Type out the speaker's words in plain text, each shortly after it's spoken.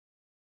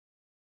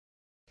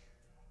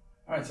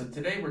All right, so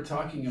today we're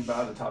talking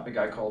about a topic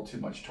I call too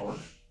much torque,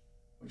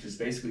 which is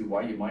basically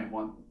why you might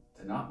want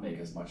to not make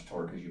as much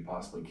torque as you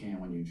possibly can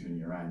when you tune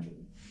your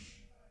engine.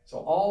 So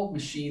all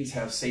machines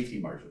have safety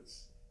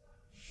margins,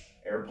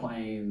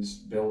 airplanes,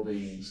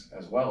 buildings,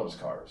 as well as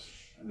cars.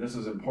 And this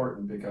is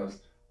important because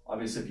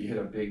obviously if you hit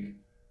a big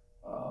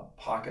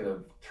pocket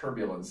of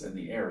turbulence in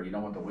the air, you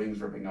don't want the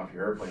wings ripping off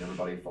your airplane,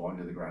 everybody falling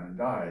to the ground and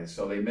dies.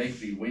 So they make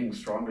the wings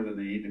stronger than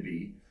they need to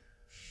be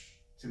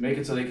to make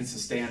it so they can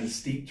sustain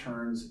steep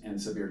turns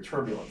and severe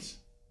turbulence.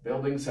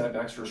 Buildings have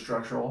extra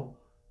structural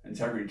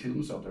integrity to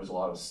them, so if there's a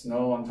lot of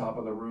snow on top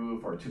of the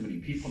roof or too many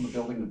people in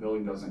the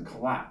building doesn't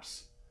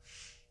collapse.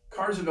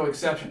 Cars are no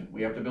exception.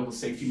 We have to build a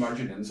safety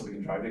margin in so we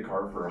can drive the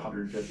car for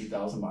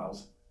 150,000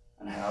 miles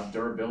and have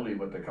durability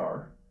with the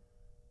car.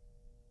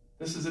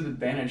 This is an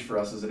advantage for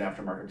us as an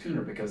aftermarket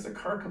tuner because the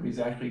car companies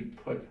actually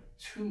put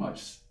too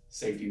much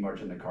safety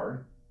margin in the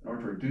car in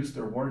order to reduce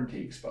their warranty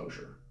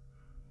exposure.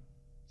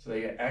 So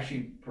they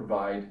actually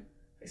provide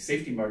a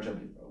safety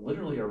margin of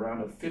literally around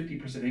a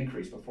 50%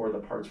 increase before the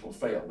parts will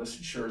fail. This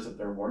ensures that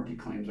their warranty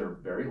claims are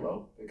very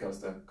low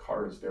because the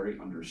car is very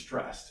under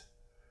stressed.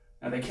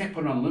 Now they can't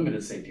put an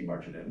unlimited safety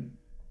margin in.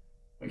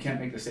 We can't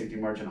make the safety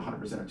margin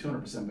 100% or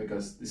 200%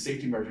 because the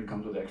safety margin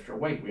comes with extra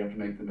weight. We have to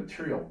make the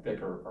material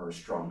thicker or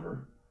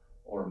stronger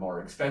or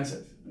more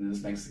expensive. And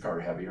this makes the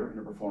car heavier and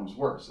it performs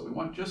worse. So we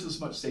want just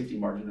as much safety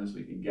margin as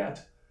we can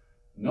get,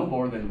 no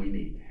more than we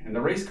need. In the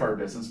race car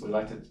business, we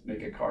like to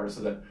make a car so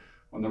that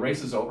when the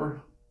race is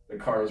over, the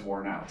car is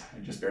worn out.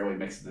 It just barely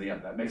makes it to the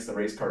end. That makes the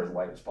race car as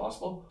light as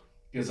possible,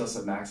 gives us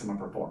a maximum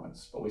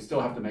performance, but we still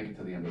have to make it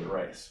to the end of the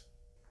race.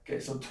 Okay,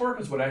 so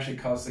torque is what actually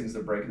causes things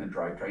to break in the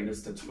drivetrain.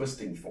 It's the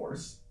twisting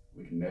force.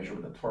 We can measure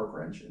with a torque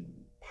wrench in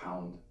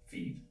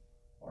pound-feet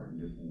or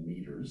Newton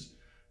meters.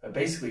 But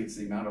basically, it's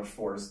the amount of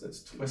force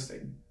that's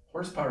twisting.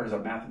 Horsepower is a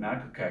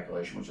mathematical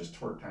calculation, which is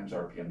torque times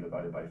RPM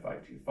divided by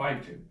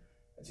 5252.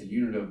 It's a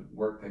unit of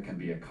work that can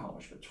be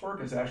accomplished. But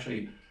torque is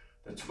actually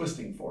the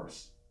twisting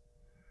force.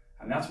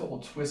 And that's what will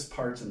twist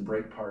parts and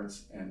break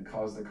parts and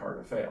cause the car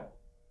to fail.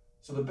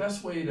 So the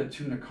best way to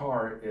tune a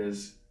car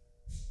is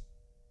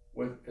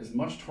with as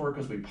much torque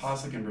as we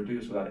possibly can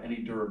produce without any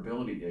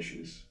durability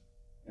issues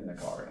in the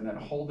car, and then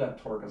hold that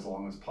torque as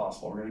long as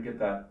possible. We're going to get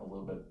that a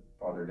little bit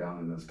farther down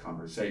in this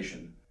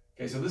conversation.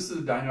 Okay, so this is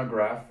a dyno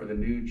graph for the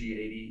new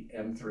G80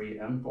 M3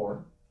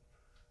 M4.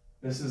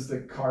 This is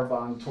the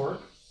CarBahn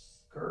torque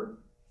curve.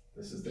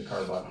 This is the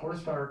CarBahn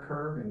horsepower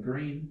curve in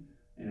green,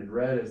 and in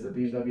red is the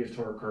BMW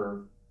torque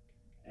curve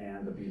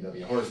and the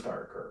BMW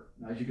horsepower curve.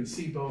 Now, as you can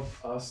see,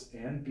 both us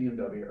and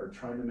BMW are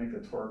trying to make the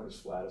torque as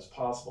flat as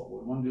possible.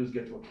 What we want to do is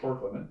get to a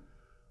torque limit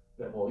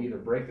that will either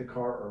break the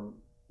car or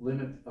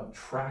limit of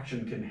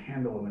traction can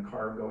handle in the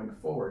car going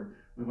forward.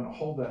 We want to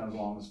hold that as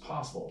long as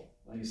possible.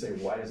 Now you say,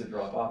 why does it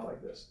drop off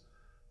like this?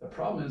 The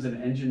problem is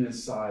an engine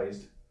is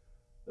sized,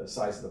 the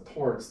size of the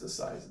ports, the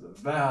size of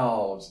the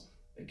valves,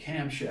 the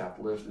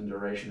camshaft lift and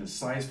duration is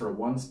sized for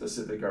one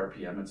specific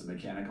RPM. It's a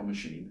mechanical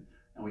machine.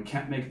 And we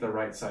can't make it the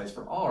right size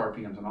for all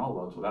RPMs and all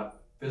loads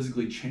without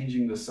physically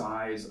changing the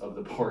size of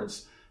the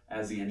ports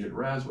as the engine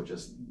revs, which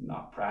is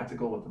not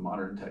practical with the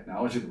modern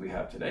technology that we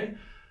have today. It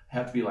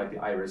have to be like the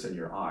iris in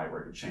your eye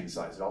where it can change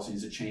size. It also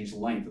needs to change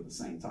length at the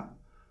same time.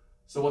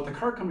 So what the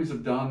car companies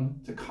have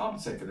done to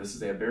compensate for this is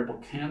they have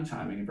variable cam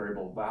timing and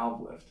variable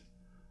valve lift.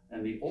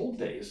 In the old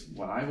days,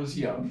 when I was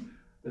young,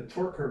 the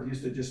torque curve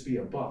used to just be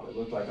a bump. It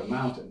looked like a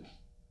mountain.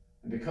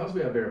 And because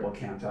we have variable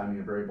cam timing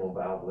and variable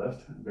valve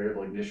lift,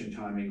 variable ignition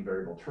timing,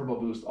 variable turbo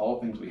boost,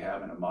 all things we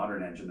have in a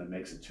modern engine that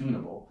makes it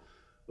tunable,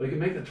 we can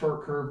make the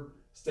torque curve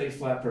stay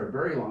flat for a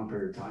very long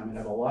period of time and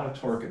have a lot of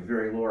torque at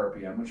very low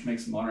RPM, which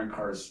makes modern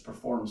cars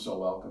perform so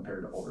well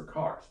compared to older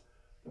cars.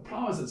 The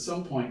problem is at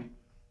some point,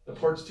 the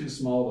port's too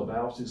small, the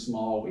valve's too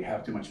small, we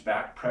have too much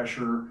back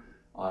pressure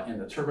in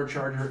the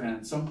turbocharger, and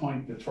at some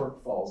point the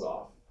torque falls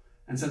off.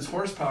 And since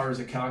horsepower is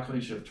a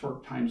calculation of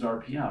torque times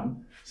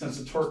RPM, since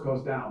the torque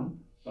goes down,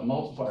 the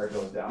multiplier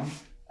goes down,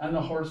 and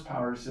the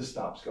horsepower just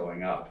stops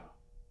going up.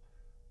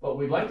 What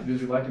we'd like to do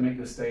is we'd like to make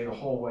this stay the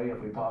whole way if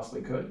we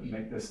possibly could, and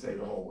make this stay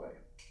the whole way.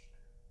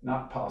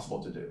 Not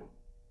possible to do.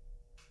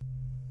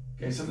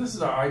 Okay, so this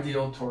is our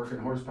ideal torque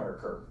and horsepower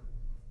curve.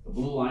 The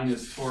blue line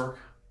is torque,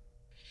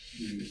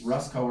 the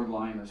rust-colored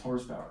line is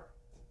horsepower.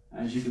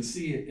 And as you can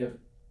see, if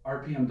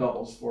RPM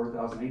doubles,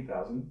 4,000,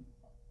 8,000,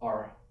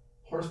 our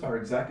horsepower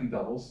exactly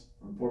doubles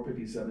from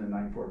 457 to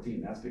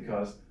 914. That's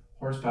because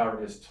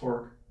horsepower is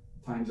torque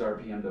times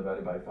RPM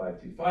divided by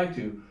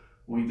 5252.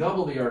 When we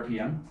double the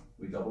RPM,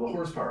 we double the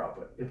horsepower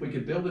output. If we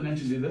could build an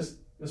engine to do this,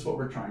 this is what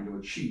we're trying to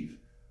achieve.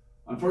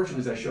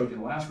 Unfortunately, as I showed you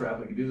in the last graph,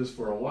 we could do this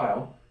for a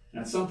while, and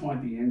at some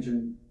point the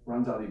engine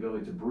runs out of the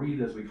ability to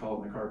breathe, as we call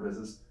it in the car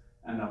business,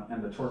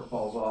 and the torque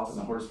falls off and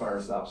the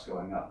horsepower stops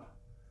going up.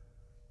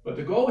 But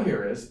the goal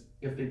here is,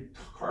 if the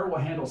car will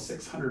handle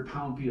 600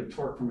 pound-feet of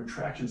torque from a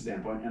traction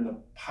standpoint, and the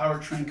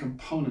powertrain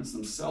components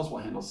themselves will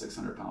handle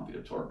 600 pound-feet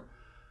of torque,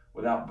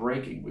 without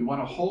braking. We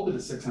want to hold it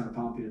at 600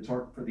 pound-feet of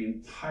torque for the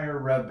entire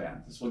rev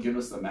band. This will give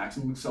us the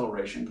maximum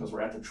acceleration because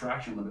we're at the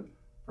traction limit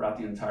throughout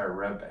the entire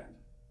rev band.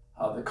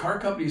 The car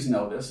companies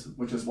know this,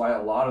 which is why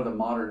a lot of the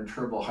modern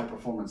turbo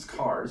high-performance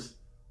cars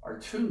are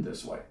tuned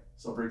this way.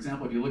 So for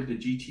example, if you look at the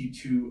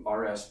GT2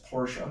 RS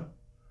Porsche,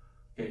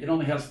 okay, it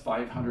only has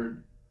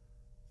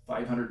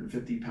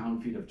 550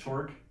 pound-feet of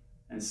torque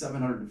and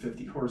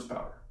 750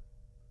 horsepower.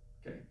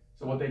 Okay,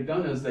 so what they've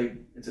done is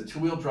it's a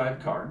two-wheel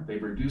drive car.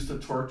 They've reduced the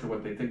torque to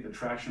what they think the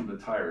traction of the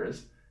tire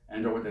is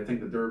and or what they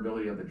think the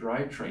durability of the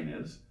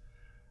drivetrain is.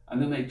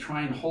 And then they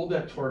try and hold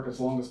that torque as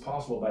long as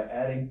possible by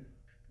adding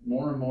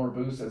more and more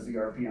boost as the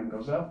RPM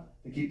goes up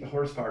to keep the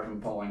horsepower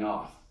from falling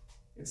off.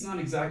 It's not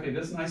exactly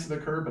this nice of a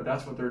curve, but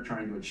that's what they're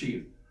trying to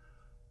achieve.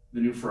 The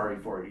new Ferrari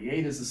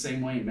 488 is the same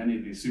way, and many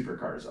of these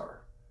supercars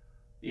are.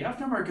 The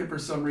aftermarket, for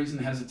some reason,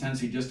 has a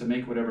tendency just to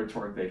make whatever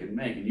torque they can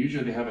make, and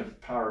usually they have a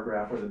power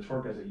graph where the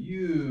torque has a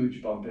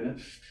huge bump in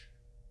it,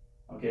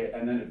 okay,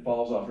 and then it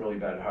falls off really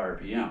bad at high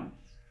RPM.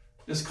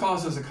 This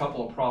causes a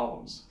couple of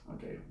problems.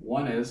 Okay,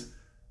 one is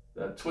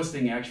the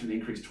twisting action of the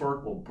increased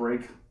torque will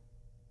break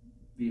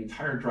the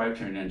entire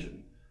drivetrain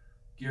engine,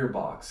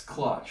 gearbox,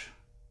 clutch,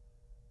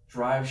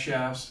 drive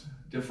shafts,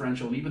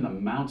 differential, and even the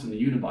mounts in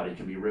the unibody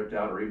can be ripped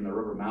out, or even the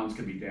rubber mounts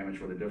can be damaged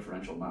where the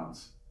differential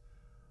mounts.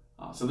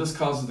 So this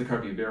causes the car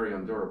to be very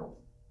undurable.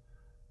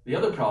 The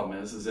other problem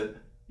is that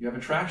you have a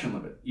traction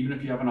limit. Even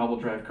if you have an all-wheel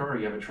drive car,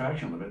 you have a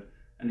traction limit,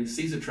 and it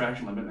sees a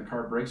traction limit, and the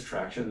car breaks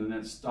traction, and then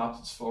it stops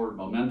its forward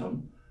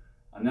momentum,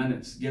 and then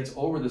it gets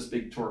over this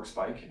big torque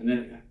spike, and then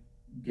it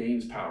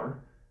gains power,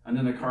 and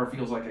then the car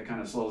feels like it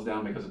kind of slows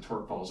down because the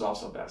torque falls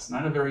off so fast.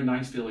 Not a very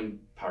nice feeling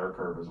power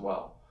curve as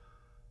well.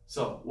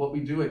 So what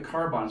we do at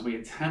CarBahn is we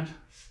attempt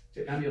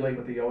to emulate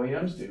what the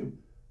OEMs do,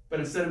 but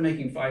instead of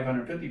making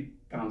 550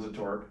 pounds of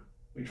torque,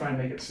 we try and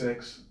make it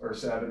 6 or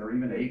 7 or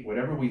even 8,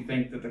 whatever we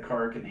think that the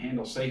car can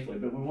handle safely.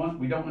 But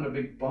we don't want a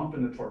big bump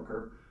in the torque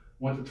curve.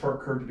 We want the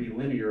torque curve to be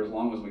linear as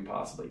long as we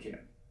possibly can.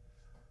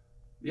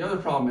 The other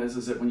problem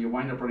is that when you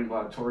wind up running a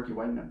lot of torque, you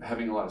wind up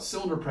having a lot of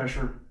cylinder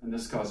pressure, and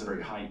this causes a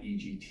very high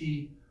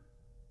EGT,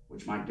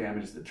 which might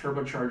damage the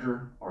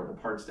turbocharger or the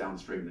parts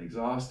downstream of the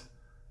exhaust,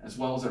 as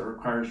well as it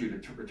requires you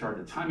to retard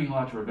the timing a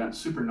lot to prevent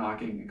super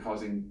knocking and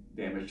causing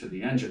damage to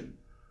the engine.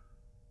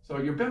 So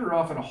you're better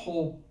off in a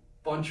whole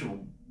bunch of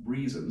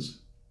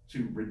reasons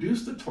to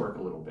reduce the torque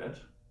a little bit,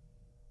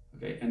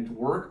 okay, and to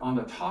work on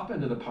the top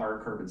end of the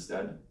power curve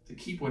instead to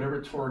keep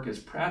whatever torque is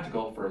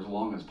practical for as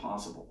long as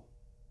possible.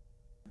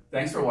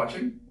 Thanks for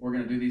watching. We're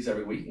going to do these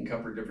every week and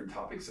cover different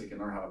topics so you can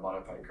learn how to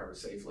modify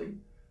cars safely.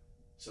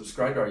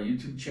 Subscribe to our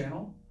YouTube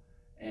channel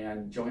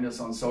and join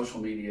us on social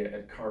media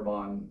at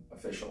CarBahn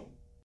Official.